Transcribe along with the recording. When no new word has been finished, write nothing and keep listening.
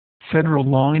Federal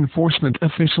law enforcement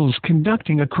officials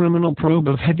conducting a criminal probe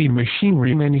of heavy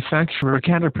machinery manufacturer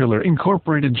Caterpillar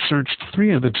Incorporated searched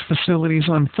 3 of its facilities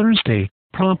on Thursday,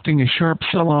 prompting a sharp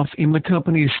sell-off in the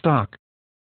company's stock.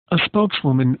 A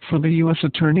spokeswoman for the U.S.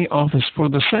 Attorney Office for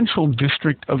the Central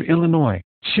District of Illinois,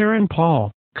 Sharon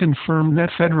Paul, confirmed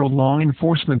that federal law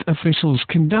enforcement officials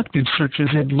conducted searches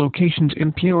at locations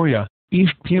in Peoria,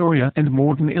 East Peoria and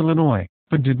Morton, Illinois,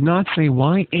 but did not say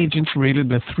why agents raided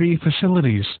the 3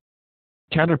 facilities.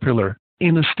 Caterpillar,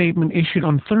 in a statement issued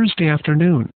on Thursday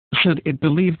afternoon, said it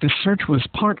believed the search was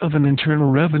part of an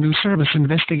Internal Revenue Service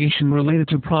investigation related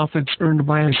to profits earned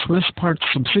by a Swiss parts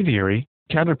subsidiary,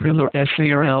 Caterpillar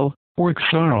SARL, or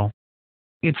XARL.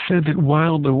 It said that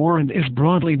while the warrant is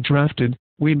broadly drafted,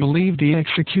 we believe the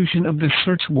execution of this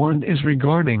search warrant is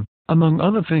regarding, among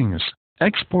other things,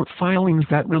 export filings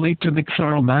that relate to the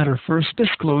XARL matter first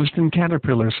disclosed in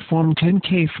Caterpillar's Form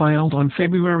 10-K filed on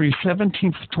February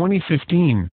 17,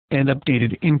 2015, and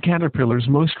updated in Caterpillar's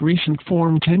most recent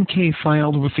Form 10-K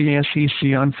filed with the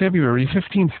SEC on February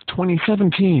 15,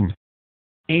 2017.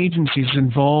 Agencies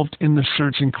involved in the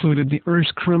search included the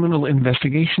IRS Criminal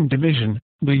Investigation Division,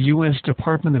 the U.S.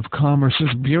 Department of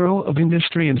Commerce's Bureau of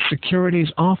Industry and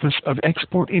Securities Office of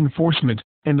Export Enforcement,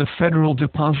 and the Federal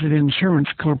Deposit Insurance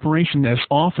Corporation's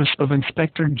Office of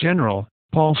Inspector General,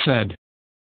 Paul said.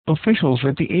 Officials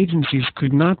at the agencies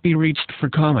could not be reached for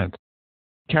comment.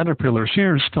 Caterpillar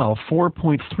shares fell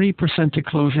 4.3% to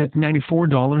close at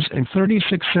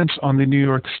 $94.36 on the New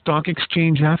York Stock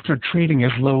Exchange after trading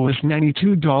as low as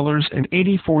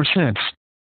 $92.84.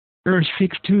 IRS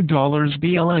seeks $2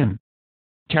 BLN.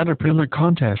 Caterpillar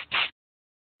contests.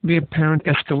 The apparent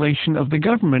escalation of the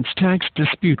government's tax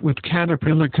dispute with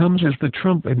Caterpillar comes as the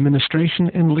Trump administration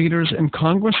and leaders in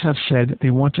Congress have said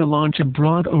they want to launch a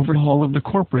broad overhaul of the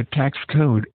corporate tax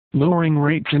code, lowering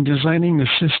rates and designing the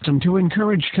system to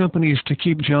encourage companies to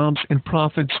keep jobs and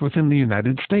profits within the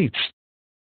United States.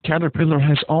 Caterpillar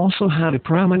has also had a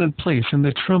prominent place in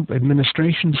the Trump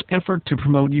administration's effort to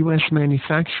promote U.S.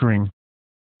 manufacturing.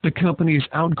 The company's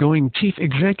outgoing chief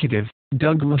executive,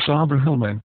 Douglas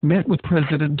Oberhelman, met with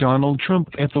President Donald Trump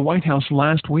at the White House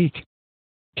last week.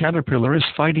 Caterpillar is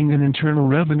fighting an Internal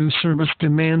Revenue Service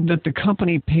demand that the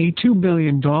company pay $2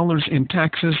 billion in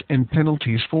taxes and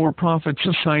penalties for profits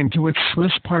assigned to its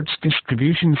Swiss parts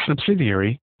distribution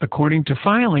subsidiary, according to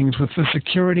filings with the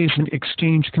Securities and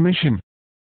Exchange Commission.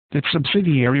 That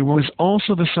subsidiary was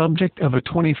also the subject of a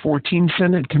 2014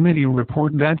 Senate committee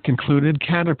report that concluded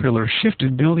Caterpillar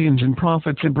shifted billions in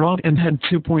profits abroad and had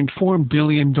 $2.4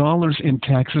 billion in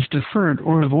taxes deferred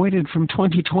or avoided from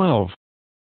 2012.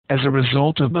 As a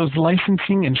result of those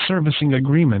licensing and servicing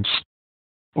agreements,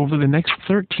 over the next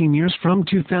 13 years from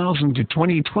 2000 to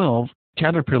 2012,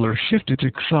 Caterpillar shifted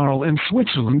to XARL and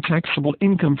Switzerland taxable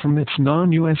income from its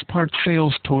non-U.S. parts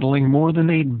sales totaling more than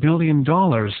 $8 billion,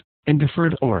 and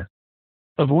deferred or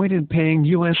avoided paying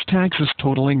U.S. taxes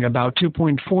totaling about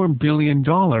 $2.4 billion,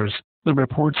 the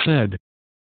report said.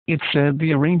 It said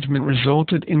the arrangement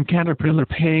resulted in Caterpillar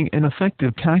paying an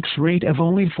effective tax rate of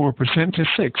only 4% to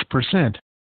 6%.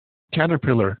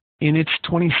 Caterpillar, in its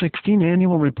 2016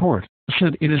 annual report,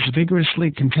 said it is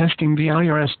vigorously contesting the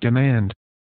IRS demand.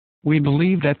 We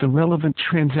believe that the relevant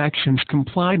transactions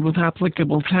complied with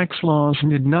applicable tax laws and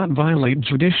did not violate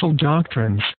judicial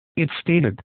doctrines, it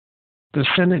stated. The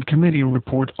Senate committee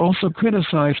report also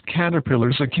criticized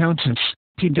Caterpillar's accountants,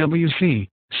 PwC,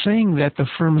 saying that the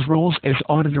firm's roles as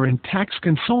auditor and tax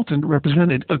consultant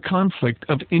represented a conflict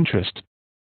of interest.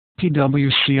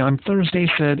 PwC on Thursday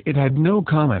said it had no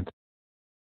comment.